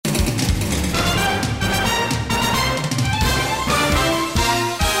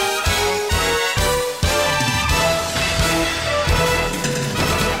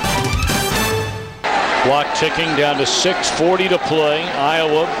ticking down to 6:40 to play.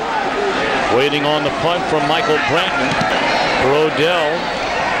 Iowa waiting on the punt from Michael Bratton. Brodell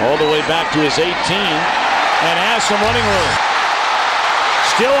all the way back to his 18 and has some running room.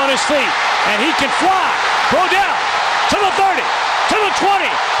 Still on his feet, and he can fly. Brodell to the 30, to the 20.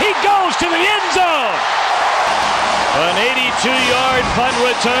 He goes to the end zone. An 82-yard punt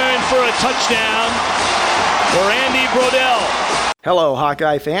return for a touchdown for Andy Brodell. Hello,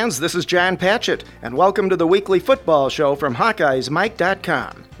 Hawkeye fans. This is John Patchett, and welcome to the weekly football show from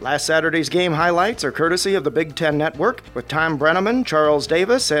HawkeyesMike.com. Last Saturday's game highlights are courtesy of the Big Ten Network with Tom Brenneman, Charles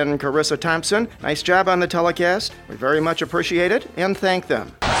Davis, and Carissa Thompson. Nice job on the telecast. We very much appreciate it and thank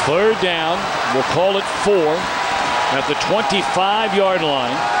them. Third down, we'll call it 4 at the 25-yard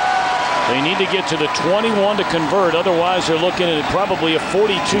line. They need to get to the 21 to convert, otherwise they're looking at probably a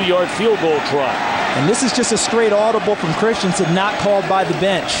 42-yard field goal try. And this is just a straight audible from Christensen, not called by the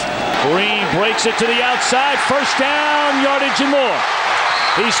bench. Green breaks it to the outside, first down, yardage and more.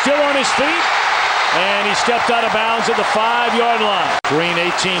 He's still on his feet, and he stepped out of bounds at the 5-yard line. Green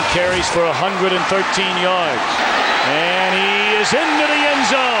 18 carries for 113 yards, and he is into the end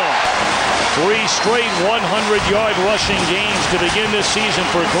zone. 3 straight 100-yard rushing games to begin this season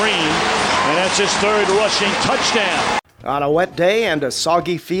for Green, and that's his 3rd rushing touchdown. On a wet day and a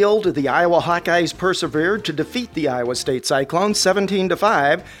soggy field, the Iowa Hawkeyes persevered to defeat the Iowa State Cyclones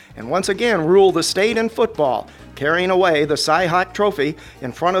 17-5 and once again rule the state in football, carrying away the Cy-Hawk Trophy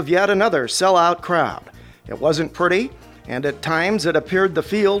in front of yet another sellout crowd. It wasn't pretty, and at times it appeared the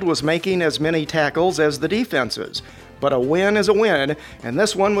field was making as many tackles as the defenses. But a win is a win, and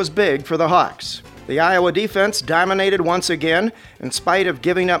this one was big for the Hawks. The Iowa defense dominated once again, in spite of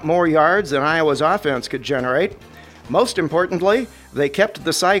giving up more yards than Iowa's offense could generate. Most importantly, they kept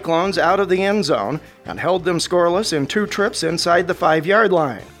the Cyclones out of the end zone and held them scoreless in 2 trips inside the 5-yard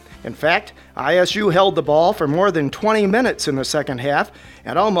line. In fact, ISU held the ball for more than 20 minutes in the second half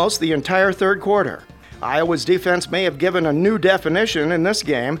and almost the entire third quarter. Iowa's defense may have given a new definition in this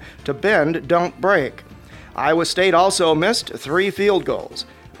game to bend, don't break. Iowa State also missed 3 field goals.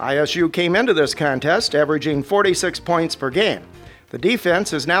 ISU came into this contest averaging 46 points per game. The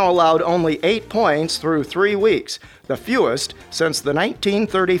defense has now allowed only 8 points through 3 weeks, the fewest since the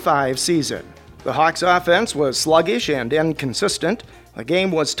 1935 season. The Hawks' offense was sluggish and inconsistent. The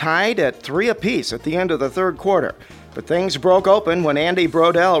game was tied at 3 apiece at the end of the third quarter, but things broke open when Andy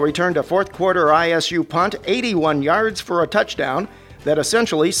Brodell returned a fourth-quarter ISU punt 81 yards for a touchdown that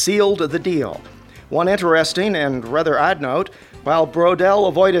essentially sealed the deal. One interesting and rather odd note, while Brodell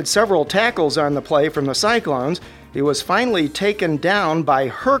avoided several tackles on the play from the Cyclones, he was finally taken down by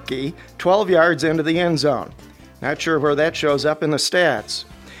Herky 12 yards into the end zone. Not sure where that shows up in the stats.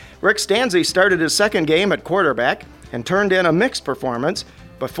 Rick Stanzi started his second game at quarterback and turned in a mixed performance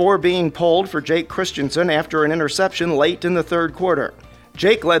before being pulled for Jake Christensen after an interception late in the third quarter.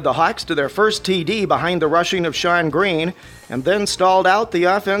 Jake led the Hawks to their first TD behind the rushing of Sean Green and then stalled out the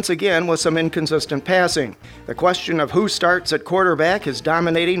offense again with some inconsistent passing. The question of who starts at quarterback is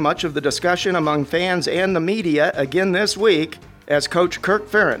dominating much of the discussion among fans and the media again this week as Coach Kirk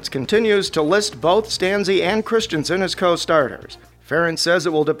Ferentz continues to list both Stanzi and Christensen as co-starters. Ferentz says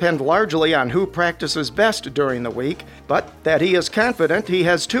it will depend largely on who practices best during the week, but that he is confident he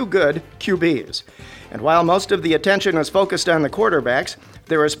has 2 good QBs. And while most of the attention is focused on the quarterbacks,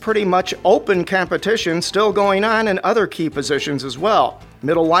 there is pretty much open competition still going on in other key positions as well.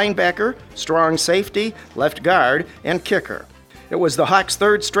 Middle linebacker, strong safety, left guard, and kicker. It was the Hawks'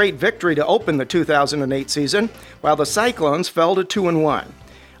 3rd straight victory to open the 2008 season, while the Cyclones fell to 2-1.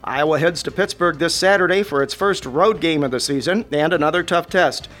 Iowa heads to Pittsburgh this Saturday for its first road game of the season and another tough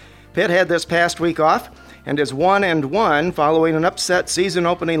test. Pitt had this past week off and is 1-1 following an upset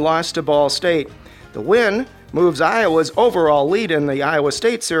season-opening loss to Ball State. The win moves Iowa's overall lead in the Iowa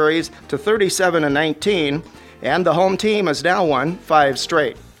State series to 37-19, and the home team has now won 5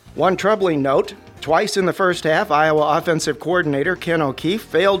 straight. One troubling note, twice in the first half, Iowa offensive coordinator Ken O'Keefe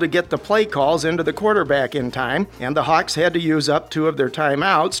failed to get the play calls into the quarterback in time, and the Hawks had to use up 2 of their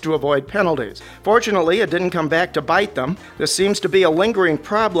timeouts to avoid penalties. Fortunately, it didn't come back to bite them. This seems to be a lingering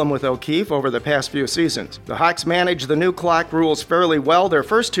problem with O'Keefe over the past few seasons. The Hawks managed the new clock rules fairly well their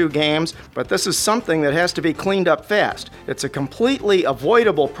first 2 games, but this is something that has to be cleaned up fast. It's a completely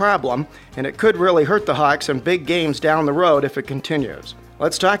avoidable problem, and it could really hurt the Hawks in big games down the road if it continues.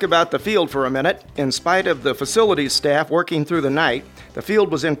 Let's talk about the field for a minute. In spite of the facilities staff working through the night, the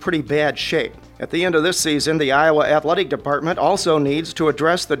field was in pretty bad shape. At the end of this season, the Iowa Athletic Department also needs to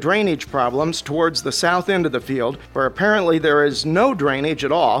address the drainage problems towards the south end of the field, where apparently there is no drainage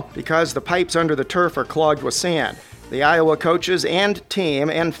at all because the pipes under the turf are clogged with sand. The Iowa coaches and team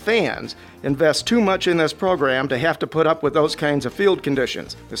and fans invest too much in this program to have to put up with those kinds of field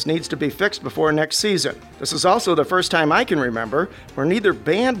conditions. This needs to be fixed before next season. This is also the first time I can remember where neither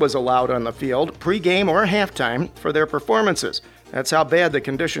band was allowed on the field, pregame or halftime, for their performances. That's how bad the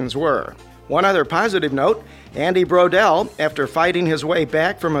conditions were. One other positive note, Andy Brodell, after fighting his way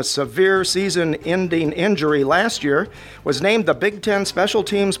back from a severe season-ending injury last year, was named the Big Ten Special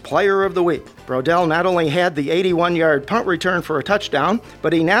Teams Player of the Week. Brodell not only had the 81-yard punt return for a touchdown,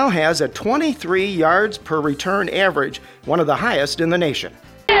 but he now has a 23 yards per return average, one of the highest in the nation.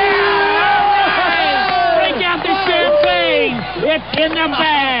 Break out the champagne! It's in the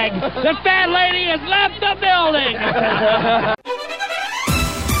bag! The fat lady has left the building!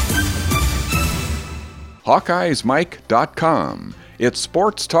 HawkeyesMike.com. It's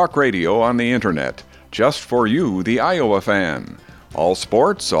sports talk radio on the internet, just for you, the Iowa fan. All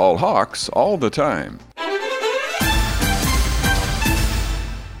sports, all Hawks, all the time.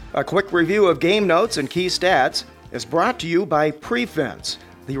 A quick review of game notes and key stats is brought to you by Prefense,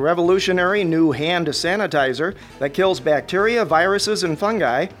 the revolutionary new hand sanitizer that kills bacteria, viruses, and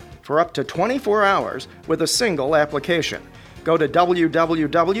fungi for up to 24 hours with a single application. Go to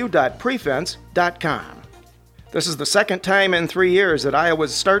www.prefense.com. This is the second time in 3 years that Iowa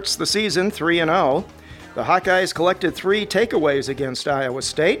starts the season 3-0. The Hawkeyes collected 3 takeaways against Iowa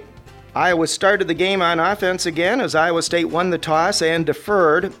State. Iowa started the game on offense again as Iowa State won the toss and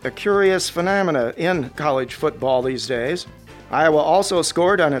deferred, a curious phenomena in college football these days. Iowa also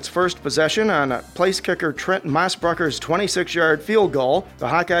scored on its first possession on place kicker Trent Mossbrucker's 26-yard field goal. The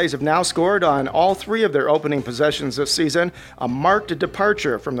Hawkeyes have now scored on all 3 of their opening possessions this season, a marked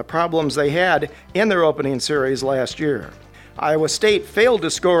departure from the problems they had in their opening series last year. Iowa State failed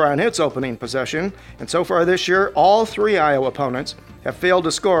to score on its opening possession, and so far this year, all 3 Iowa opponents have failed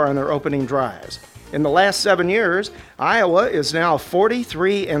to score on their opening drives. In the last 7 years, Iowa is now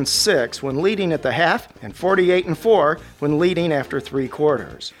 43-6 when leading at the half and 48-4 when leading after 3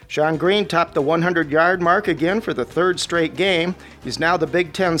 quarters. Sean Green topped the 100-yard mark again for the 3rd straight game. He's now the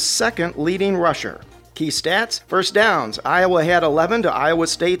Big Ten's 2nd leading rusher. Key stats: first downs, Iowa had 11 to Iowa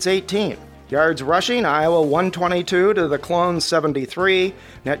State's 18. Yards rushing, Iowa 122 to the Clones 73.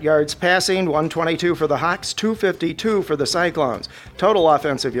 Net yards passing, 122 for the Hawks, 252 for the Cyclones. Total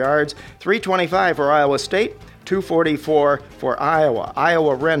offensive yards, 325 for Iowa State, 244 for Iowa.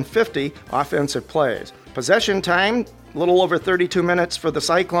 Iowa ran 50 offensive plays. Possession time, a little over 32 minutes for the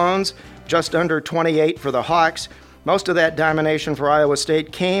Cyclones, just under 28 for the Hawks. Most of that domination for Iowa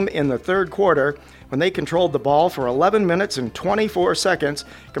State came in the 3rd quarter, when they controlled the ball for 11 minutes and 24 seconds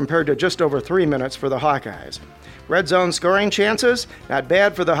compared to just over 3 minutes for the Hawkeyes. Red zone scoring chances, not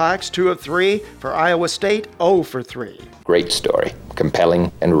bad for the Hawks, 2 of 3. For Iowa State, 0 for 3. Great story,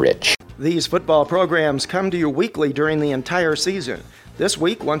 compelling and rich. These football programs come to you weekly during the entire season. This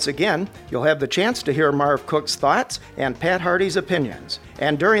week, once again, you'll have the chance to hear Marv Cook's thoughts and Pat Hardy's opinions.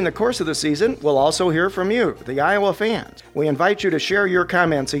 And during the course of the season, we'll also hear from you, the Iowa fans. We invite you to share your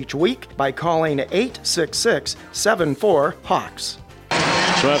comments each week by calling 866-74-HAWKS.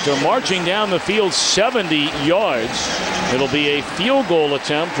 So after marching down the field 70 yards, it'll be a field goal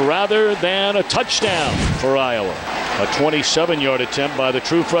attempt rather than a touchdown for Iowa. A 27-yard attempt by the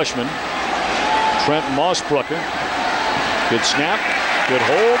true freshman, Trent Mossbrucker. Good snap, good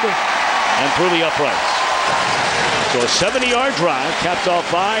hold, and through the uprights. So a 70-yard drive capped off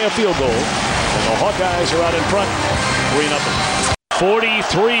by a field goal, and the Hawkeyes are out in front, 3-0.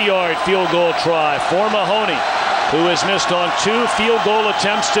 43-yard field goal try for Mahoney, who has missed on 2 field goal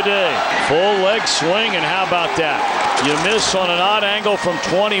attempts today. Full leg swing, and how about that? You miss on an odd angle from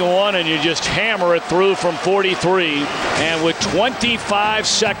 21, and you just hammer it through from 43. And with 25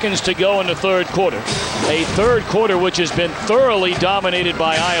 seconds to go in the 3rd quarter, a 3rd quarter which has been thoroughly dominated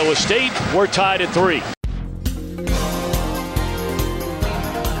by Iowa State, we're tied at 3.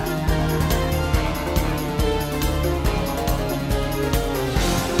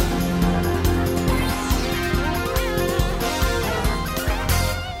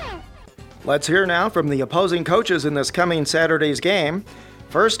 Let's hear now from the opposing coaches in this coming Saturday's game.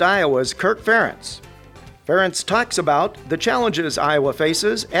 First, Iowa's Kirk Ferentz. Ferentz talks about the challenges Iowa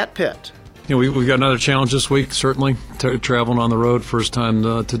faces at Pitt. You know, we've got another challenge this week, certainly, traveling on the road. First time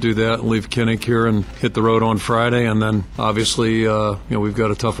to do that, leave Kinnick here and hit the road on Friday. And then, obviously, we've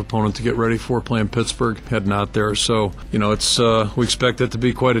got a tough opponent to get ready for, playing Pittsburgh, heading out there. So, it's we expect it to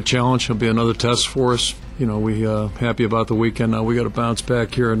be quite a challenge. It'll be another test for us. we happy about the weekend. Now we got to bounce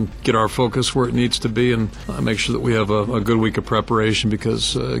back here and get our focus where it needs to be, and make sure that we have a good week of preparation,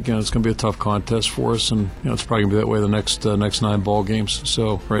 because again, it's going to be a tough contest for us, and it's probably going to be that way the next 9 ball games.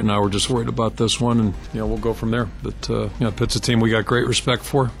 So right now we're just worried about this one, and we'll go from there. But Pitt's a team we got great respect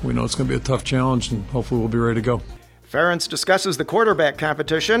for. We know it's going to be a tough challenge, and hopefully we'll be ready to go. Ferentz discusses the quarterback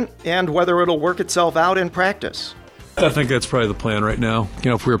competition and whether it'll work itself out in practice. I think that's probably the plan right now.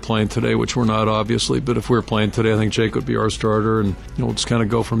 If we were playing today, which we're not obviously, but if we were playing today, I think Jake would be our starter, and we'll just kind of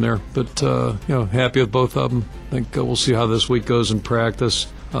go from there. But happy with both of them. I think we'll see how this week goes in practice.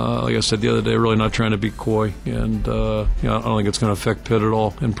 Like I said the other day, really not trying to be coy, and I don't think it's going to affect Pitt at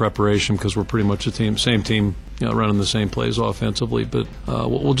all in preparation, because we're pretty much same team, running the same plays offensively. But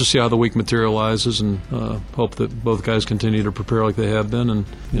we'll just see how the week materializes, and hope that both guys continue to prepare like they have been, and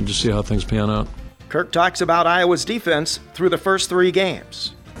just see how things pan out. Kirk talks about Iowa's defense through the first 3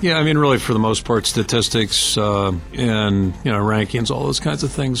 games. Yeah, really, for the most part, statistics and rankings, all those kinds of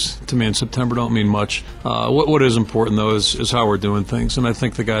things, to me in September don't mean much. What is important, though, is how we're doing things, and I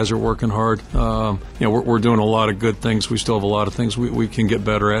think the guys are working hard. We're doing a lot of good things. We still have a lot of things we can get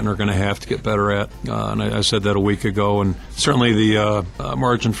better at, and are going to have to get better at. And I said that a week ago, and certainly the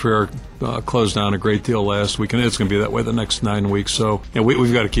margin for error closed down a great deal last week, and it's going to be that way the next 9 weeks. So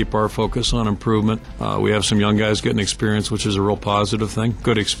we've got to keep our focus on improvement. We have some young guys getting experience, which is a real positive thing,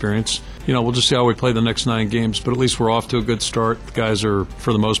 good experience. We'll just see how we play the next 9 games, but at least we're off to a good start. The guys are,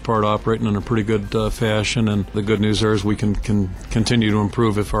 for the most part, operating in a pretty good fashion, and the good news there is we can continue to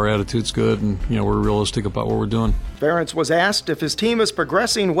improve if our attitude's good, and we're realistic about what we're doing. Ferentz was asked if his team is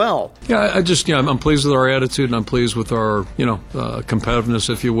progressing well. Yeah, I'm pleased with our attitude, and I'm pleased with our competitiveness,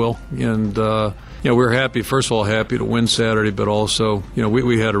 if you will, and we're happy, first of all, happy to win Saturday, but also,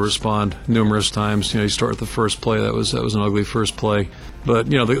 we had to respond numerous times. You start with the first play, that was an ugly first play. But,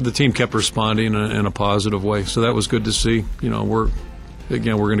 the team kept responding in a positive way, so that was good to see. We're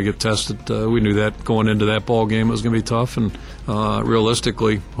going to get tested. We knew that going into that ball game it was going to be tough, and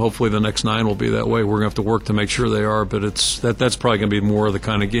realistically, hopefully the next 9 will be that way. We're going to have to work to make sure they are, but that's probably going to be more of the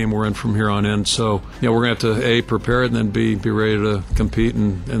kind of game we're in from here on in. So, we're going to have to, A, prepare it, and then B, be ready to compete,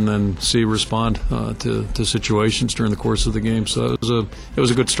 and then C, respond to situations during the course of the game. So it was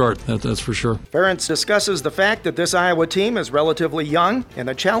a good start, that's for sure. Ferentz discusses the fact that this Iowa team is relatively young and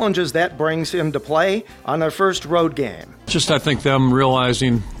the challenges that brings into play on their first road game. Just, I think, them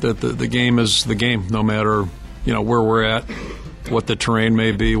realizing that the game is the game, no matter where we're at, what the terrain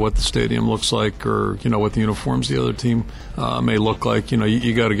may be, what the stadium looks like, or what the uniforms the other team may look like.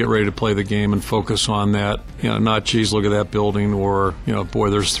 You got to get ready to play the game and focus on that. Not, geez, look at that building, or boy,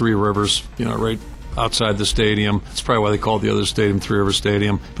 there's 3 rivers, right outside the stadium. That's probably why they called the other stadium Three River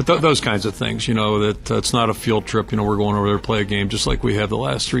Stadium. But those kinds of things, that it's not a field trip. We're going over there to play a game just like we have the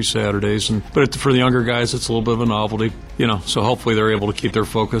last 3 Saturdays. But for the younger guys, it's a little bit of a novelty. So hopefully they're able to keep their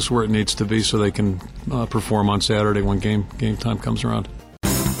focus where it needs to be, so they can perform on Saturday when game time comes around.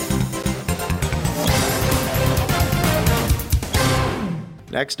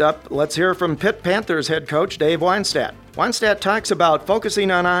 Next up, let's hear from Pitt Panthers head coach Dave Weinstadt. Weinstadt talks about focusing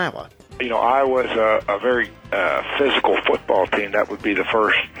on Iowa. Iowa's a very physical football team. That would be the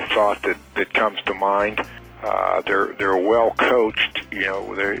first thought that comes to mind. They're well coached.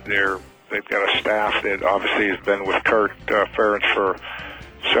 They've got a staff that obviously has been with Kurt Ferentz for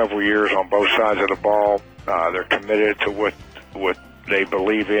several years on both sides of the ball. They're committed to what they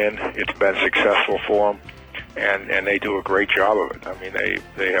believe in. It's been successful for them, and they do a great job of it.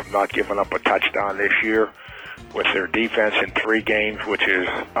 They have not given up a touchdown this year, with their defense in 3 games, which is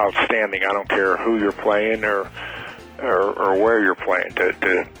outstanding. I don't care who you're playing or where you're playing.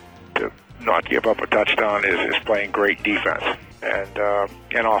 To not give up a touchdown is playing great defense.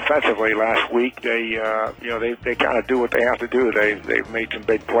 And offensively, last week they kind of do what they have to do. They've made some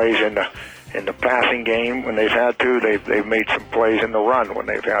big plays in the passing game when they've had to. They've made some plays in the run when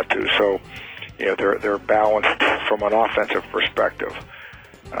they've had to. So they're balanced from an offensive perspective.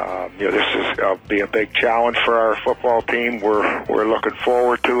 This is be a big challenge for our football team. We're looking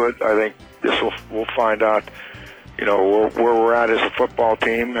forward to it. I think we'll find out, where we're at as a football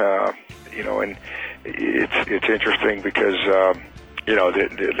team. And it's interesting because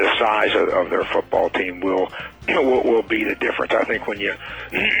the size of their football team will be the difference. I think when you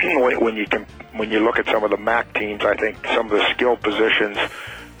look at some of the MAC teams, I think some of the skill positions,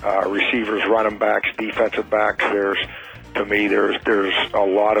 receivers, running backs, defensive backs, to me, there's a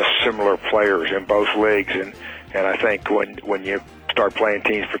lot of similar players in both leagues, and I think when you start playing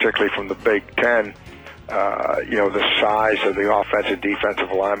teams, particularly from the Big Ten, the size of the offensive and defensive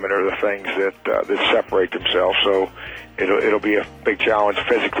alignment are the things that separate themselves. So it'll be a big challenge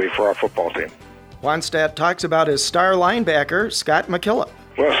physically for our football team. Wannstedt talks about his star linebacker, Scott McKillop.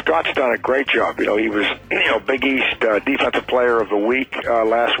 Well, Scott's done a great job. He was, Big East Defensive Player of the Week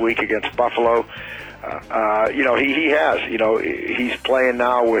last week against Buffalo. He has. He's playing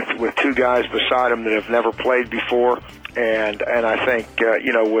now with two guys beside him that have never played before. And I think,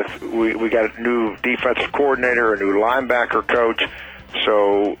 we got a new defensive coordinator, a new linebacker coach.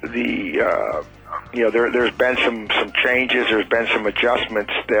 So there's been some changes. There's been some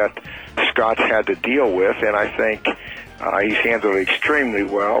adjustments that Scott's had to deal with, and I think he's handled it extremely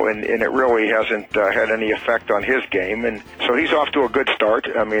well, and it really hasn't had any effect on his game. And so he's off to a good start.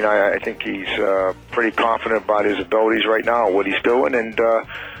 I mean, I think he's pretty confident about his abilities right now, what he's doing, and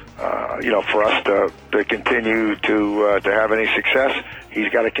for us to continue to have any success, he's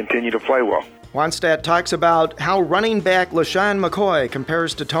got to continue to play well. Wannstedt talks about how running back LaShawn McCoy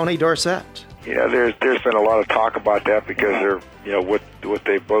compares to Tony Dorsett. Yeah, there's been a lot of talk about that because they're what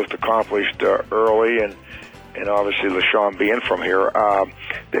they've both accomplished early, and obviously LaShawn being from here,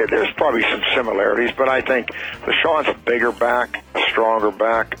 there's probably some similarities. But I think LaShawn's a bigger back, a stronger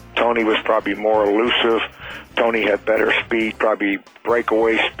back. Tony was probably more elusive. Tony had better speed, probably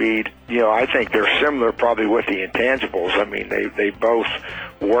breakaway speed. I think they're similar probably with the intangibles. I mean, they both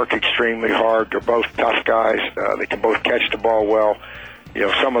work extremely hard. They're both tough guys. They can both catch the ball well.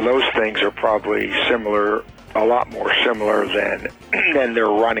 Some of those things are probably similar, a lot more similar than their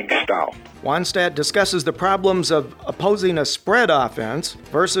running style. Wannstedt discusses the problems of opposing a spread offense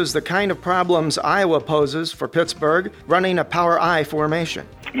versus the kind of problems Iowa poses for Pittsburgh running a power I formation.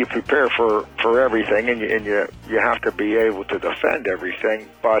 You prepare for everything, and you have to be able to defend everything,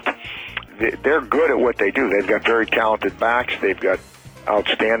 but they're good at what they do. They've got very talented backs. They've got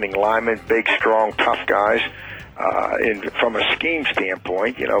outstanding linemen, big, strong, tough guys. And from a scheme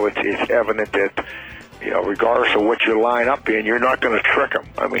standpoint, it's evident that regardless of what you line up in, you're not going to trick them.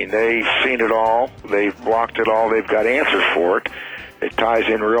 I mean, they've seen it all. They've blocked it all. They've got answers for it. It ties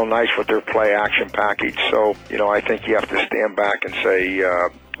in real nice with their play-action package. So, I think you have to stand back and say,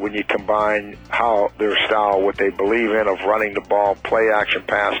 when you combine how their style, what they believe in of running the ball, play-action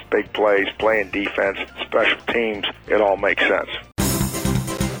pass, big plays, playing defense, special teams, it all makes sense.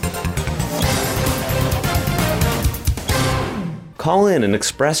 Call in and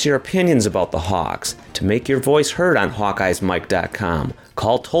express your opinions about the Hawks. To make your voice heard on HawkeyesMike.com,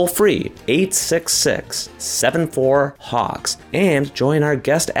 call toll-free 866-74-HAWKS and join our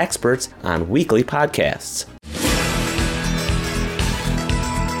guest experts on weekly podcasts.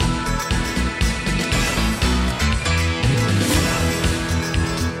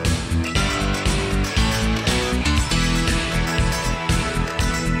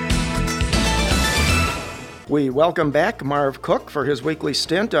 We welcome back Marv Cook for his weekly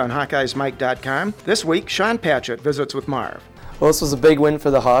stint on HawkeyesMike.com. This week, Sean Patchett visits with Marv. Well, this was a big win for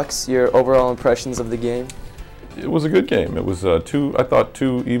the Hawks. Your overall impressions of the game? It was a good game. It was two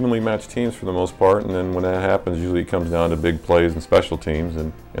evenly matched teams for the most part, and then when that happens, usually it comes down to big plays and special teams,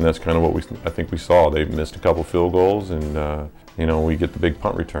 and that's kind of what I think we saw. They missed a couple field goals, and we get the big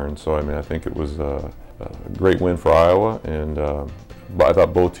punt return. So I think it was a great win for Iowa, and I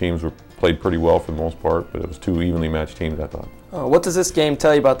thought both teams played pretty well for the most part, but it was two evenly matched teams, I thought. What does this game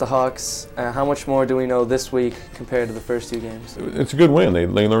tell you about the Hawks? How much more do we know this week compared to the first two games? It's a good win. They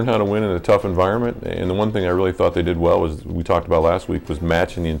learned how to win in a tough environment, and the one thing I really thought they did well was, we talked about last week, was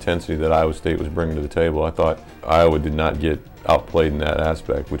matching the intensity that Iowa State was bringing to the table. I thought Iowa did not get outplayed in that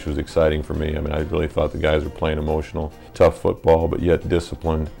aspect, which was exciting for me. I really thought the guys were playing emotional, tough football, but yet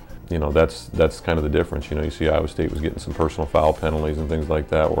disciplined. That's kind of the difference. You see Iowa State was getting some personal foul penalties and things like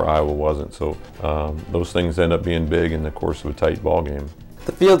that, where Iowa wasn't. So those things end up being big in the course of a tight ball game.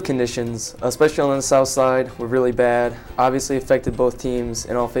 The field conditions, especially on the south side, were really bad. Obviously affected both teams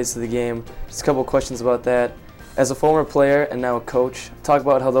in all phases of the game. Just a couple of questions about that. As a former player and now a coach, talk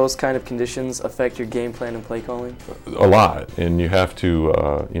about how those kind of conditions affect your game plan and play calling. A lot, and you have to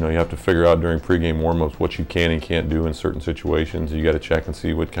figure out during pregame warm-ups what you can and can't do in certain situations. You got to check and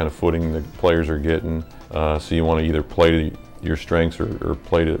see what kind of footing the players are getting. So you want to either play to your strengths or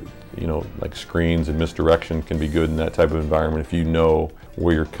play to, like screens and misdirection can be good in that type of environment if you know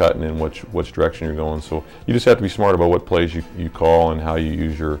where you're cutting and which direction you're going. So you just have to be smart about what plays you call and how you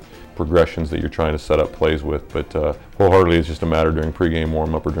use your progressions that you're trying to set up plays with. But wholeheartedly, it's just a matter during pregame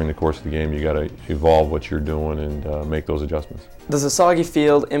warm-up or during the course of the game. You got to evolve what you're doing and make those adjustments. Does a soggy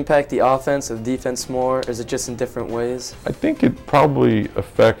field impact the offense or the defense more, or is it just in different ways? I think it probably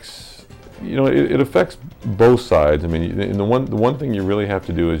affects, it affects both sides. And the one thing you really have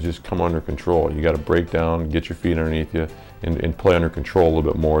to do is just come under control. You got to break down, get your feet underneath you, and play under control a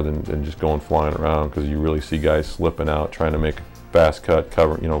little bit more than just going flying around, because you really see guys slipping out, trying to make fast cut,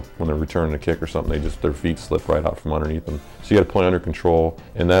 cover, when they're returning a kick or something, their feet slip right out from underneath them. So you got to play under control,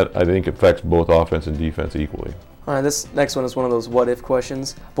 and that, I think, affects both offense and defense equally. All right, this next one is one of those what-if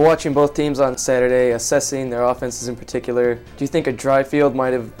questions. But watching both teams on Saturday, assessing their offenses in particular, do you think a dry field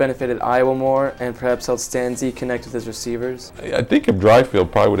might have benefited Iowa more and perhaps helped Stanzi connect with his receivers? I think a dry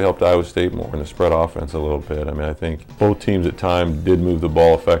field probably would have helped Iowa State more in the spread offense a little bit. I mean, I think both teams at times did move the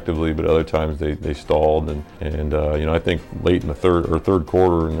ball effectively, but other times they stalled. And I think late in the third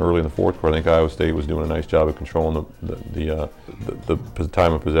quarter and early in the fourth quarter, I think Iowa State was doing a nice job of controlling the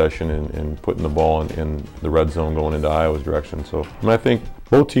time of possession and putting the ball in the red zone going into Iowa's direction. So I think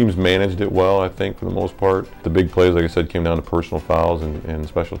both teams managed it well, I think, for the most part. The big plays, like I said, came down to personal fouls and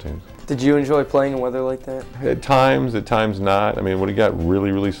special teams. Did you enjoy playing in weather like that? At times not. I mean, when it got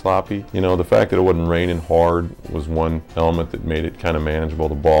really, really sloppy, the fact that it wasn't raining hard was one element that made it kind of manageable.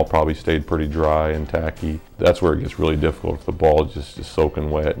 The ball probably stayed pretty dry and tacky. That's where it gets really difficult if the ball is just soaking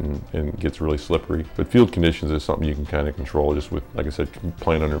wet and gets really slippery. But field conditions is something you can kind of control just with, like I said,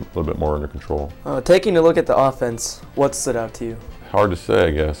 playing a little bit more under control. Taking a look at the offense, what stood out to you? Hard to say,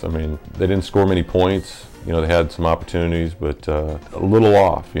 I guess. I mean, they didn't score many points. They had some opportunities, but a little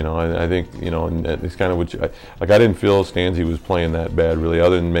off. I think, and it's kind of what I didn't feel Stanzi was playing that bad, really,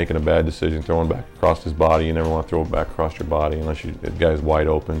 other than making a bad decision, throwing back across his body. You never want to throw it back across your body unless the guy's wide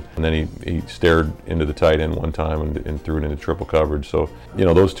open. And then he stared into the tight end one time and threw it into triple coverage. So,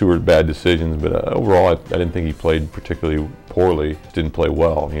 those two were bad decisions, but overall, I didn't think he played particularly poorly. Didn't play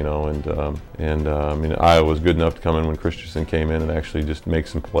well, I mean, Iowa was good enough to come in when Christensen came in and actually just make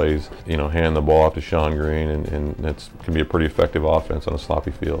some plays, hand the ball off to Sean Green, and that can be a pretty effective offense on a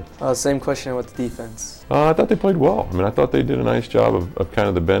sloppy field. Same question with the defense. I thought they played well. I mean, I thought they did a nice job of kind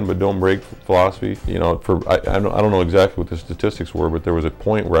of the bend but don't break philosophy. I don't know exactly what the statistics were, but there was a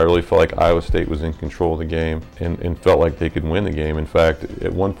point where I really felt like Iowa State was in control of the game and felt like they could win the game. In fact,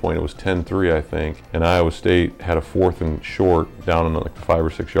 at one point it was 10-3, I think, and Iowa State had a 4th and short down on like the 5 or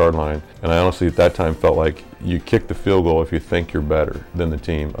 6 yard line. And I honestly at that time felt like you kick the field goal if you think you're better than the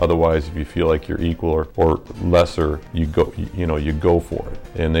team. Otherwise, if you feel like you're equal or lesser, you go for it.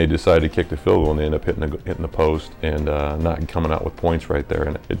 And they decided to kick the field goal, and they ended up hitting the post and not coming out with points right there.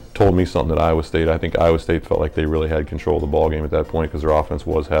 And it told me something that I think Iowa State felt like they really had control of the ball game at that point because their offense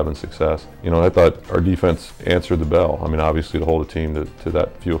was having success. I thought our defense answered the bell. I mean, obviously to hold a team to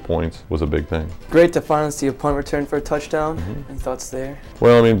that few points was a big thing. Great to finally see a punt return for a touchdown. Any thoughts there?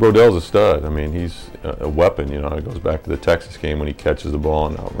 Well, I mean, Brodell's a stud. I mean, he's a weapon. It goes back to the Texas game when he catches the ball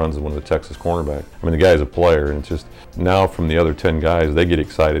and outruns one of the Texas cornerbacks. I mean, the guy's a player, and it's just now from the other 10 guys, they get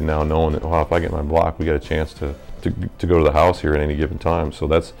excited now knowing that, wow, if I get my block, we got a chance to go to the house here at any given time. So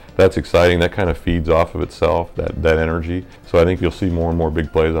that's exciting. That kind of feeds off of itself, that energy. So I think you'll see more and more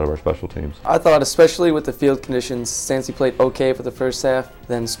big plays out of our special teams. I thought, especially with the field conditions, Stanzi played okay for the first half,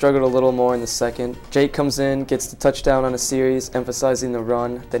 then struggled a little more in the second. Jake comes in, gets the touchdown on a series, emphasizing the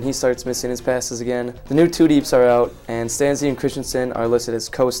run. Then he starts missing his passes again. The new two deeps are out, and Stanzi and Christensen are listed as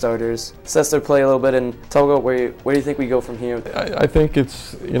co-starters. Assess their play a little bit and talk about where do you think we go from here? I think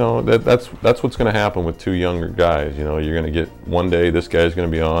it's, that's what's going to happen with two younger guys. You're going to get one day this guy's going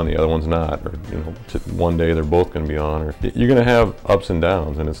to be on, the other one's not, or one day they're both going to be on. Or you're going to have ups and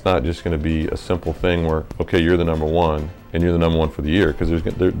downs, and it's not just going to be a simple thing where, okay, you're the number one and you're the number one for the year, because they're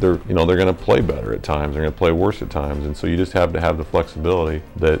going to play better at times, they're going to play worse at times, and so you just have to have the flexibility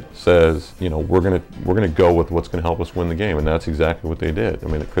that says, we're going to go with what's going to help us win the game, and that's exactly what they did. I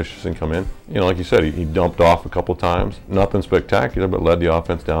mean, Christensen come in, like you said, he dumped off a couple times, nothing spectacular, but led the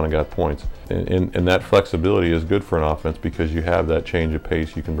offense down and got points, and that flexibility is good for an offense because you have that change of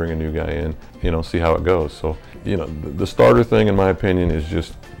pace. You can bring a new guy in, see how it goes. So, the starter thing, in my opinion, is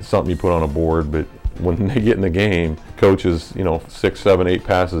just something you put on a board, but when they get in the game, coaches, 6, 7, 8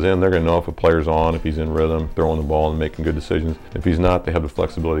 passes in, they're going to know if a player's on, if he's in rhythm, throwing the ball and making good decisions. If he's not, they have the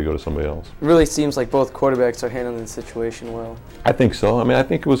flexibility to go to somebody else. It really seems like both quarterbacks are handling the situation well. I think so. I mean, I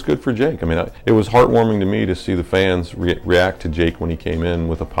think it was good for Jake. I mean, it was heartwarming to me to see the fans react to Jake when he came in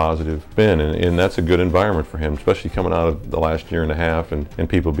with a positive spin, and that's a good environment for him, especially coming out of the last year and a half and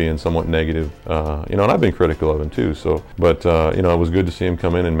people being somewhat negative. And I've been critical of him too. So, but it was good to see him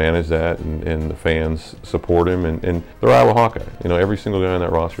come in and manage that, and the fans support him, and they're Iowa Hawkeye. Every single guy on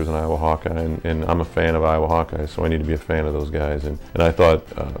that roster is an Iowa Hawkeye, and I'm a fan of Iowa Hawkeyes, so I need to be a fan of those guys. And I thought,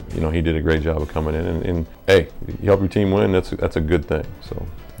 he did a great job of coming in, and hey, you help your team win, that's a good thing. So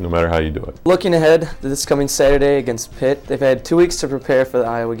no matter how you do it. Looking ahead to this coming Saturday against Pitt, they've had 2 weeks to prepare for the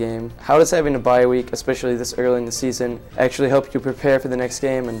Iowa game. How does having a bye week, especially this early in the season, actually help you prepare for the next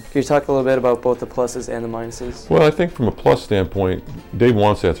game? And can you talk a little bit about both the pluses and the minuses? Well, I think from a plus standpoint, Dave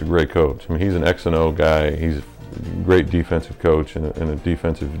Wannstedt's a great coach. I mean, he's an X and O guy. He's great defensive coach and a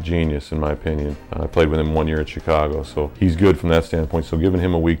defensive genius, in my opinion. I played with him 1 year at Chicago, so he's good from that standpoint. So giving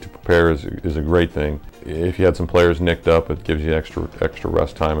him a week to prepare is a great thing. If you had some players nicked up, it gives you extra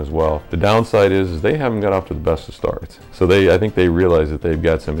rest time as well. The downside is they haven't got off to the best of starts. So I think they realize that they've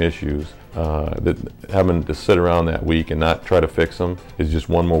got some issues. That having to sit around that week and not try to fix them is just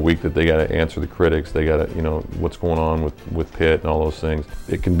one more week that they got to answer the critics. They got to, what's going on with Pitt and all those things.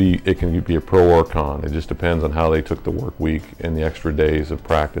 It can be a pro or con. It just depends on how they took the work week and the extra days of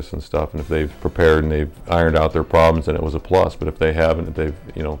practice and stuff. And if they've prepared and they've ironed out their problems, then it was a plus. But if they haven't, if they've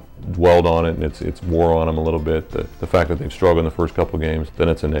dwelled on it and it's wore on them a little bit, the fact that they've struggled in the first couple games, then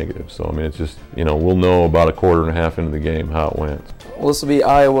it's a negative. So I mean, it's just we'll know about a quarter and a half into the game how it went. Well, this will be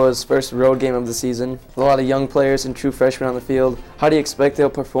Iowa's first road game of the season. With a lot of young players and true freshmen on the field, how do you expect they'll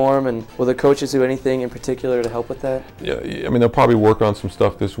perform, and will the coaches do anything in particular to help with that? Yeah, I mean, they'll probably work on some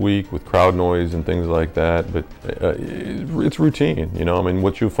stuff this week with crowd noise and things like that, but it's routine. I mean,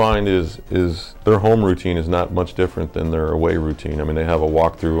 what you find is their home routine is not much different than their away routine. I mean, they have a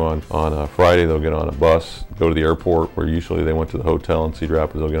walkthrough on a Friday. They'll get on a bus, go to the airport, where usually they went to the hotel in Cedar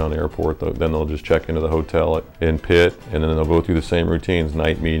Rapids. They'll get on the airport, then they'll just check into the hotel in Pitt, and then they'll go through the same routines,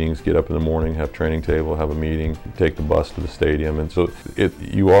 night meetings, get up in the morning, have training table, have a meeting, take the bus to the stadium. And so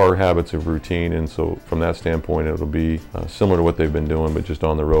you are habits of routine, and so from that standpoint it'll be similar to what they've been doing, but just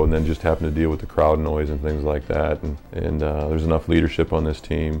on the road, and then just having to deal with the crowd noise and things like that. And there's enough leadership on this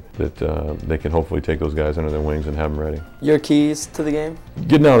team that they can hopefully take those guys under their wings and have them ready. Your keys to the game?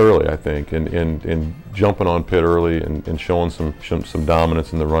 Getting out early, I think, and jumping on Pitt early and showing some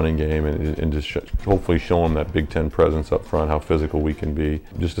dominance in the running game, and just hopefully showing them that Big Ten presence up front, how physical we can be,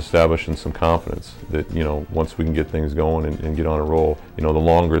 just establishing some confidence that once we can get things going and get on a roll, the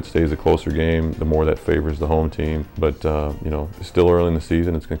longer it stays a closer game, the more that favors the home team. But it's still early in the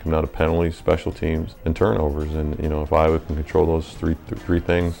season. It's going to come down to penalties, special teams, and turnovers, and if Iowa can control those three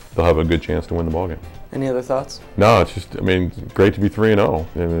things, they'll have a good chance to win the ballgame. Any other thoughts? No, it's just, great to be 3-0,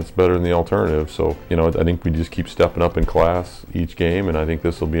 and it's better than the alternative. So, I think we just keep stepping up in class each game, and I think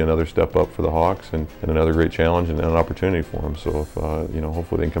this will be another step up for the Hawks and another great challenge and an opportunity for them. So, if,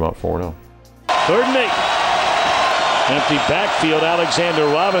 hopefully they can come out 4-0. 3rd and 8. Empty backfield. Alexander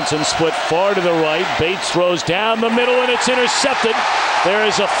Robinson split far to the right. Bates throws down the middle, and it's intercepted. There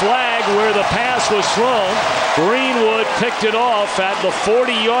is a flag where the pass was thrown. Greenwood picked it off at the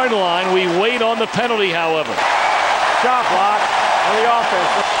 40-yard line. We wait on the penalty, however. Shot block on the offense,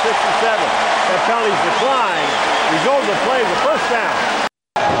 67. That penalty's declined. Result of the play is a first down.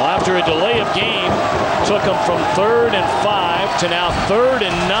 Well, after a delay of game, took them from 3rd and 5 to now 3rd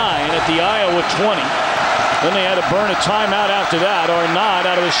and 9 at the Iowa 20. Then they had to burn a timeout after that. Arnott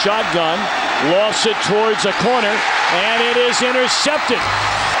out of the shotgun, lost it towards a corner, and it is intercepted.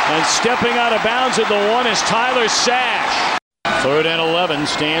 And stepping out of bounds at the 1 is Tyler Sash. 3rd and 11,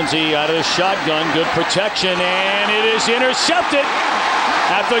 Stanzi out of the shotgun, good protection, and it is intercepted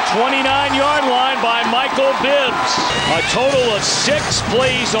at the 29-yard line by Michael Bibbs. A total of 6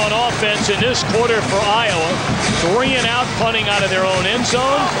 plays on offense in this quarter for Iowa. 3 and out, punting out of their own end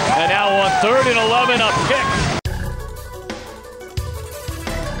zone, and now on 3rd and 11, a pick.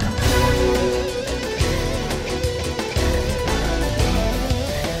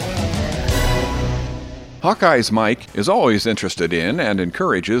 Hawkeyes Mike is always interested in and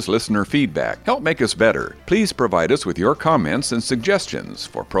encourages listener feedback. Help make us better. Please provide us with your comments and suggestions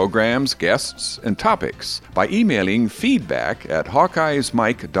for programs, guests, and topics by emailing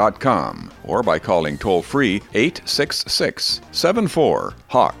feedback@hawkeyesmike.com or by calling toll-free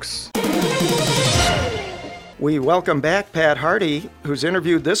 866-74-HAWKS. We welcome back Pat Harty, who's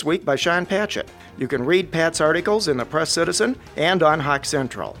interviewed this week by Sean Patchett. You can read Pat's articles in the Press-Citizen and on Hawk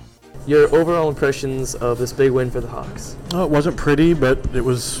Central. Your overall impressions of this big win for the Hawks? Well, it wasn't pretty, but it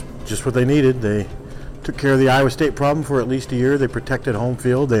was just what they needed. They took care of the Iowa State problem for at least a year. They protected home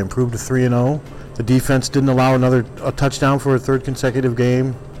field. They improved to 3-0. The defense didn't allow a touchdown for a 3rd consecutive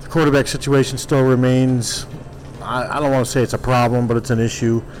game. The quarterback situation still remains, I don't want to say it's a problem, but it's an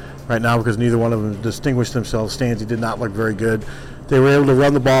issue right now because neither one of them distinguished themselves. Stanzi did not look very good. They were able to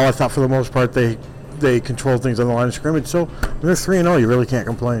run the ball. I thought for the most part they controlled things on the line of scrimmage. So when they're 3-0, you really can't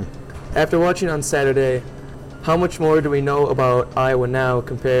complain. After watching on Saturday, how much more do we know about Iowa now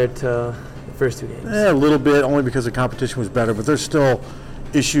compared to the first 2 games? A little bit, only because the competition was better, but there's still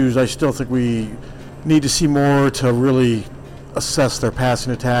issues. I still think we need to see more to really assess their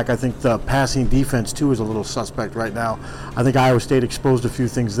passing attack. I think the passing defense, too, is a little suspect right now. I think Iowa State exposed a few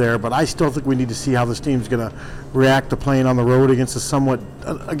things there, but I still think we need to see how this team's going to react to playing on the road against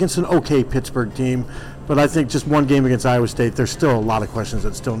an okay Pittsburgh team. But I think just one game against Iowa State, there's still a lot of questions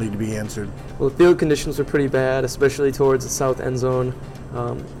that still need to be answered. Well, the field conditions were pretty bad, especially towards the south end zone.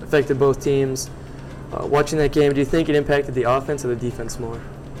 Affected both teams. Watching that game, do you think it impacted the offense or the defense more?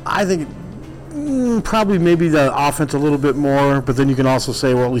 I think probably maybe the offense a little bit more, but then you can also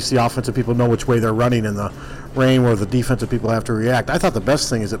say, well, at least the offensive people know which way they're running in the rain, where the defensive people have to react. I thought the best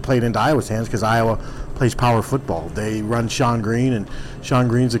thing is it played into Iowa's hands because Iowa plays power football. They run Sean Green, and Sean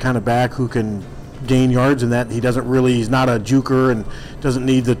Green's the kind of back who can gain yards, and that he's not a juker and doesn't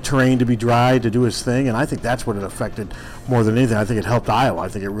need the terrain to be dry to do his thing, and I think that's what it affected more than anything. I think it helped Iowa. I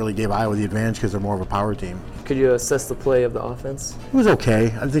think it really gave Iowa the advantage because they're more of a power team. Could you assess the play of the offense? It was okay.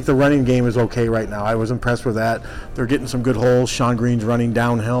 I think the running game is okay right now. I was impressed with that. They're getting some good holes. Sean Green's running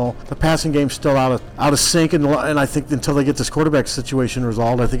downhill. The passing game's still out of sync, and I think until they get this quarterback situation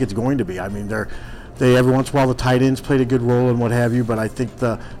resolved, I think it's going to be. I mean, they every once in a while the tight ends played a good role and what have you, but I think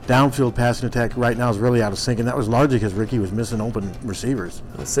the downfield passing attack right now is really out of sync, and that was largely because Ricky was missing open receivers.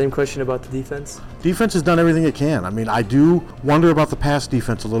 Same question about the defense? Defense has done everything it can. I mean, I do wonder about the pass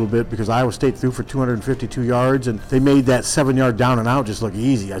defense a little bit because Iowa State threw for 252 yards, and they made that 7-yard down and out just look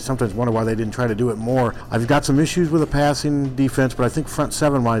easy. I sometimes wonder why they didn't try to do it more. I've got some issues with the passing defense, but I think front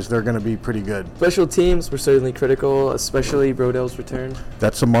seven-wise they're going to be pretty good. Special teams were certainly critical, especially Brodell's return.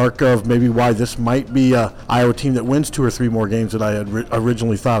 That's a mark of maybe why this might be a Iowa team that wins 2 or 3 more games than I had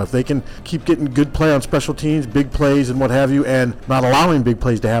originally thought. If they can keep getting good play on special teams, big plays and what have you, and not allowing big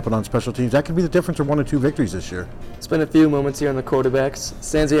plays to happen on special teams, that could be the difference of 1 or 2 victories this year. Spent a few moments here on the quarterbacks.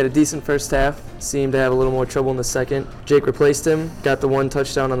 Stanzi had a decent first half, seemed to have a little more trouble in the second. Jake replaced him, got the 1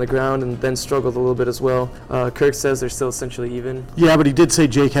 touchdown on the ground, and then struggled a little bit as well. Kirk says they're still essentially even. Yeah, but he did say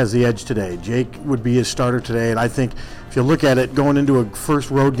Jake has the edge today. Jake would be his starter today, and I think if you look at it, going into a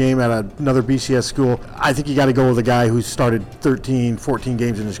first road game at another BCS school, I think you got to go with a guy who's started 13, 14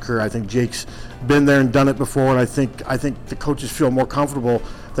 games in his career. I think Jake's been there and done it before, and I think the coaches feel more comfortable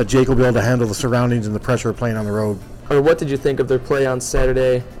that Jake will be able to handle the surroundings and the pressure of playing on the road. Or what did you think of their play on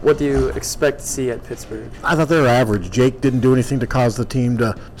Saturday? What do you expect to see at Pittsburgh? I thought they were average. Jake didn't do anything to cause the team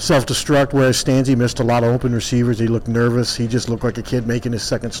to self-destruct, whereas Stanzi missed a lot of open receivers. He looked nervous. He just looked like a kid making his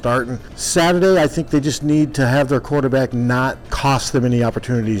second start. And Saturday, I think they just need to have their quarterback not cost them any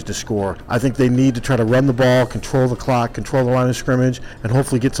opportunities to score. I think they need to try to run the ball, control the clock, control the line of scrimmage, and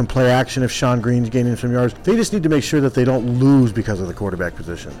hopefully get some play action if Sean Green's gaining some yards. They just need to make sure that they don't lose because of the quarterback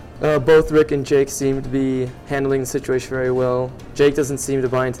position. Both Rick and Jake seem to be handling the situation very well. Jake doesn't seem to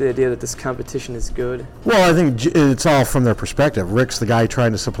buy into the idea that this competition is good. Well, I think it's all from their perspective. Rick's the guy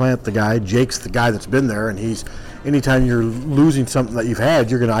trying to supplant the guy. Jake's the guy that's been there, and anytime you're losing something that you've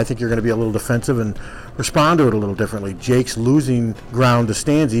had, I think you're going to be a little defensive and respond to it a little differently. Jake's losing ground to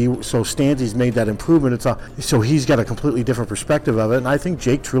Stanzi, so Stanzi's made that improvement. So he's got a completely different perspective of it, and I think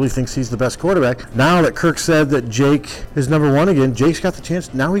Jake truly thinks he's the best quarterback. Now that Kirk said that Jake is number 1 again, Jake's got the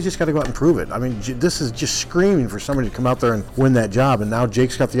chance. Now he's just got to go out and prove it. I mean, this is just screaming for somebody to come out there and win that job, and now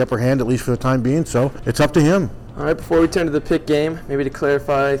Jake's got the upper hand, at least for the time being, so it's up to him. All right, before we turn to the Pitt game, maybe to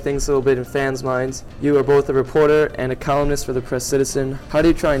clarify things a little bit in fans' minds, you are both a reporter and a columnist for the Press-Citizen. How do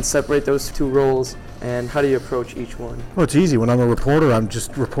you try and separate those 2 roles, and how do you approach each one? Well, it's easy. When I'm a reporter, I'm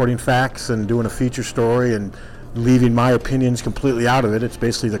just reporting facts and doing a feature story and leaving my opinions completely out of it. It's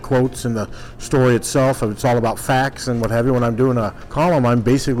basically the quotes and the story itself. It's all about facts and what have you. When I'm doing a column, I'm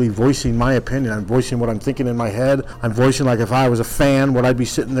basically voicing my opinion. I'm voicing what I'm thinking in my head. I'm voicing, like, if I was a fan, what I'd be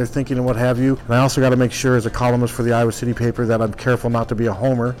sitting there thinking and what have you. And I also got to make sure as a columnist for the Iowa City paper that I'm careful not to be a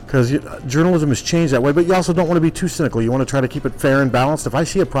homer, because journalism has changed that way, but you also don't want to be too cynical. You want to try to keep it fair and balanced. If I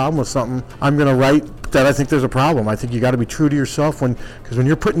see a problem with something, I'm going to write that I think there's a problem. I think you got to be true to yourself, because when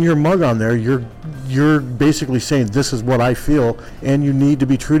you're putting your mug on there, you're basically saying this is what I feel, and you need to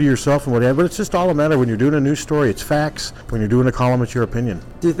be true to yourself and whatever. But it's just all a matter when you're doing a news story, it's facts. When you're doing a column, it's your opinion.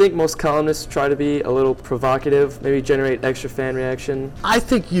 Do you think most columnists try to be a little provocative, maybe generate extra fan reaction? I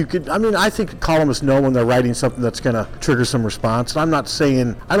think you could. I mean, I think columnists know when they're writing something that's going to trigger some response. And I'm not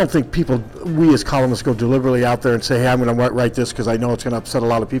saying, I don't think we as columnists go deliberately out there and say, hey, I'm going to write this because I know it's going to upset a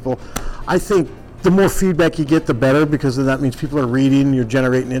lot of people. I think the more feedback you get, the better, because then that means people are reading, you're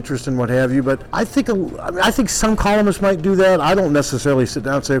generating interest and what have you. But I think some columnists might do that. I don't necessarily sit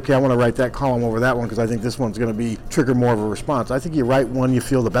down and say, okay, I want to write that column over that one because I think this one's going to trigger more of a response. I think you write one you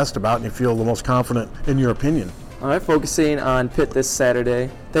feel the best about and you feel the most confident in your opinion. All right, focusing on Pitt this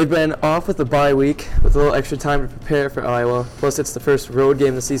Saturday. They've been off with the bye week with a little extra time to prepare for Iowa. Plus, it's the first road game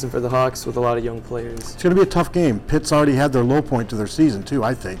of the season for the Hawks with a lot of young players. It's going to be a tough game. Pitt's already had their low point to their season, too,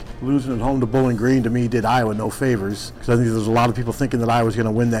 I think. Losing at home to Bowling Green, to me, did Iowa no favors. Because I think there's a lot of people thinking that Iowa's going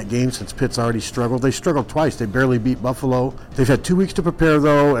to win that game since Pitt's already struggled. They struggled twice. They barely beat Buffalo. They've had 2 weeks to prepare,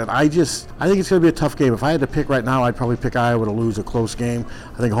 though, and I think it's going to be a tough game. If I had to pick right now, I'd probably pick Iowa to lose a close game.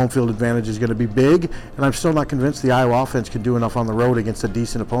 I think home field advantage is going to be big, and I'm still not convinced the Iowa offense can do enough on the road against a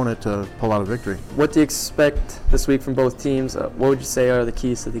decent opponent to pull out a victory. What do you expect this week from both teams? What would you say are the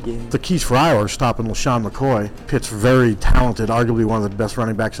keys to the game? The keys for Iowa are stopping LaShawn McCoy. Pitt's very talented, arguably one of the best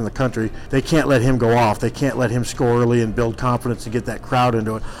running backs in the country. They can't let him go off. They can't let him score early and build confidence and get that crowd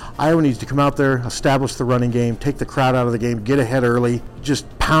into it. Iowa needs to come out there, establish the running game, take the crowd out of the game, get ahead early, just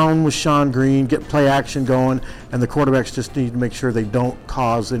pound with Sean Green, get play action going, and the quarterbacks just need to make sure they don't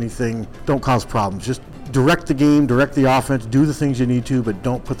cause problems. Just direct the game, direct the offense, do the things you need to, but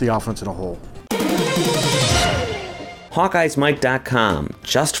don't put the offense in a hole. HawkeyesMike.com,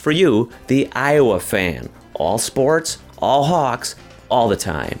 just for you, the Iowa fan. All sports, all Hawks, all the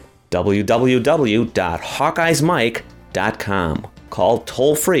time. www.HawkeyesMike.com. Call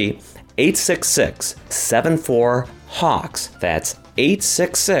toll-free 866-74-HAWKS. That's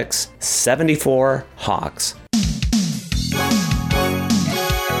 866-74-HAWKS.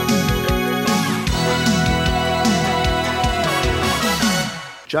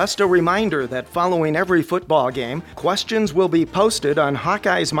 Just a reminder that following every football game, questions will be posted on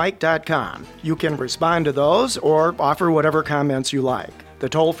HawkeyesMike.com. You can respond to those or offer whatever comments you like. The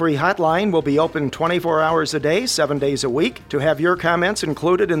toll-free hotline will be open 24 hours a day, 7 days a week. To have your comments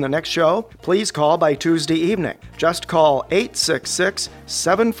included in the next show, please call by Tuesday evening. Just call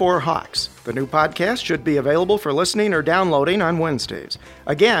 866-74-HAWKS. The new podcast should be available for listening or downloading on Wednesdays.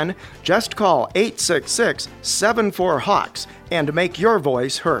 Again, just call 866-74-HAWKS and make your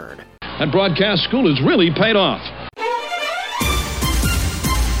voice heard. That broadcast school has really paid off.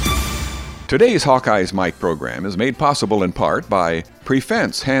 Today's Hawkeyes Mike program is made possible in part by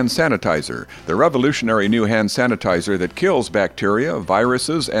Prefense Hand Sanitizer, the revolutionary new hand sanitizer that kills bacteria,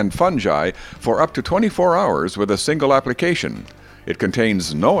 viruses, and fungi for up to 24 hours with a single application. It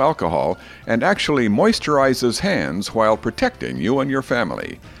contains no alcohol and actually moisturizes hands while protecting you and your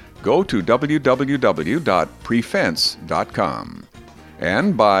family. Go to www.prefense.com.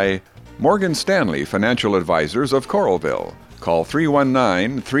 And by Morgan Stanley Financial Advisors of Coralville. Call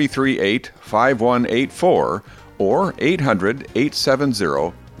 319-338-5184 or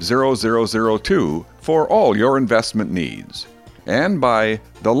 800-870-0002 for all your investment needs. And by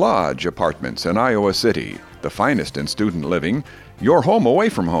The Lodge Apartments in Iowa City, the finest in student living, your home away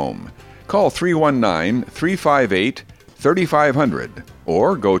from home. Call 319-358-3500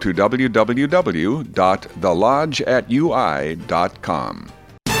 or go to www.thelodgeatui.com.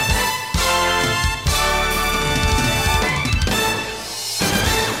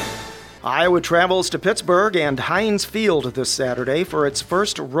 Iowa travels to Pittsburgh and Heinz Field this Saturday for its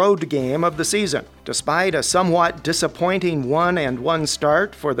first road game of the season. Despite a somewhat disappointing 1-1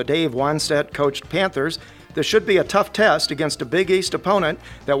 start for the Dave Wannstedt-coached Panthers, this should be a tough test against a Big East opponent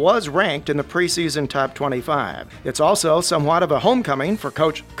that was ranked in the preseason top 25. It's also somewhat of a homecoming for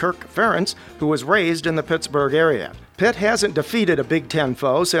Coach Kirk Ferentz, who was raised in the Pittsburgh area. Pitt hasn't defeated a Big Ten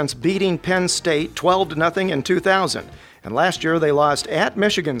foe since beating Penn State 12-0 in 2000. And last year they lost at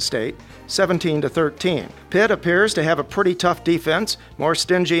Michigan State 17-13. Pitt appears to have a pretty tough defense, more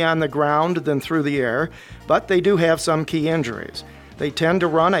stingy on the ground than through the air, but they do have some key injuries. They tend to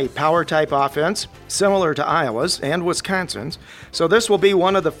run a power-type offense, similar to Iowa's and Wisconsin's, so this will be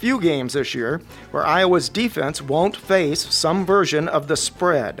one of the few games this year where Iowa's defense won't face some version of the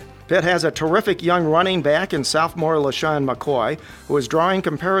spread. Pitt has a terrific young running back in sophomore LaShawn McCoy, who is drawing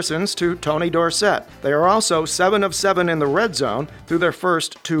comparisons to Tony Dorsett. They are also 7 of 7 in the red zone through their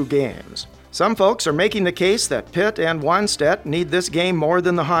first 2 games. Some folks are making the case that Pitt and Wannstedt need this game more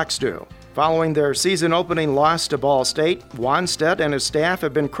than the Hawks do. Following their season-opening loss to Ball State, Wannstedt and his staff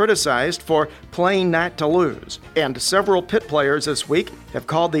have been criticized for playing not to lose. And several Pitt players this week have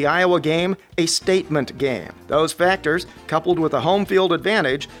called the Iowa game a statement game. Those factors, coupled with a home field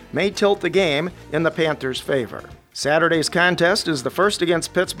advantage, may tilt the game in the Panthers' favor. Saturday's contest is the first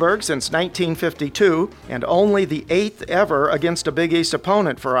against Pittsburgh since 1952 and only the 8th ever against a Big East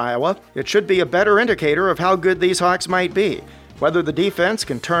opponent for Iowa. It should be a better indicator of how good these Hawks might be. Whether the defense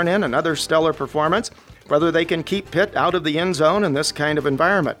can turn in another stellar performance, whether they can keep Pitt out of the end zone in this kind of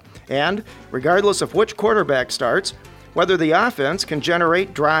environment, and, regardless of which quarterback starts, whether the offense can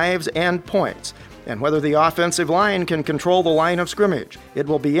generate drives and points. and whether the offensive line can control the line of scrimmage. It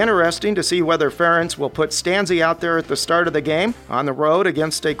will be interesting to see whether Ferentz will put Stanzi out there at the start of the game on the road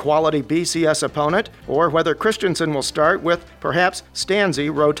against a quality BCS opponent, or whether Christensen will start with perhaps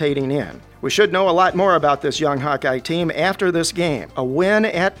Stanzi rotating in. We should know a lot more about this young Hawkeye team after this game. A win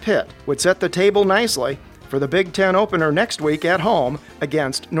at Pitt would set the table nicely for the Big Ten opener next week at home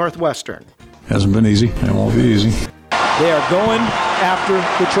against Northwestern. Hasn't been easy, and won't be easy. They are going after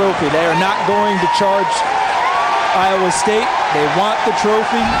the trophy. They are not going to charge Iowa State. They want the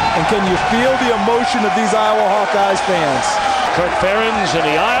trophy. And can you feel the emotion of these Iowa Hawkeyes fans? Kirk Ferentz and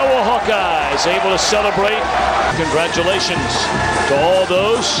the Iowa Hawkeyes able to celebrate. Congratulations to all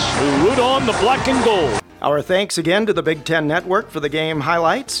those who root on the black and gold. Our thanks again to the Big Ten Network for the game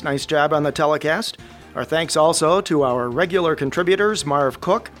highlights. Nice job on the telecast. Our thanks also to our regular contributors, Marv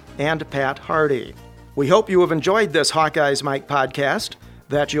Cook and Pat Hardy. We hope you have enjoyed this Hawkeyes Mike podcast,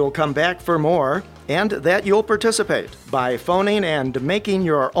 that you'll come back for more, and that you'll participate by phoning and making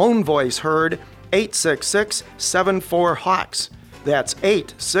your own voice heard 866-74-HAWKS. That's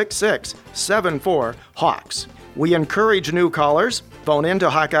 866-74-HAWKS. We encourage new callers. Phone in to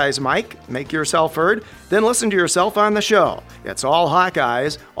Hawkeyes Mike, make yourself heard, then listen to yourself on the show. It's all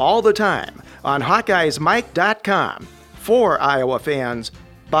Hawkeyes, all the time, on HawkeyesMike.com. For Iowa fans,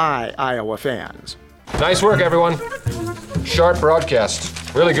 by Iowa fans. Nice work, everyone. Sharp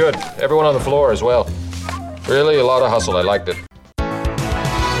broadcast. Really good. Everyone on the floor as well. Really a lot of hustle. I liked it.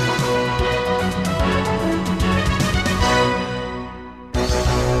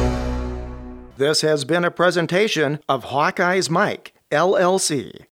 This has been a presentation of Hawkeyes Mike, LLC.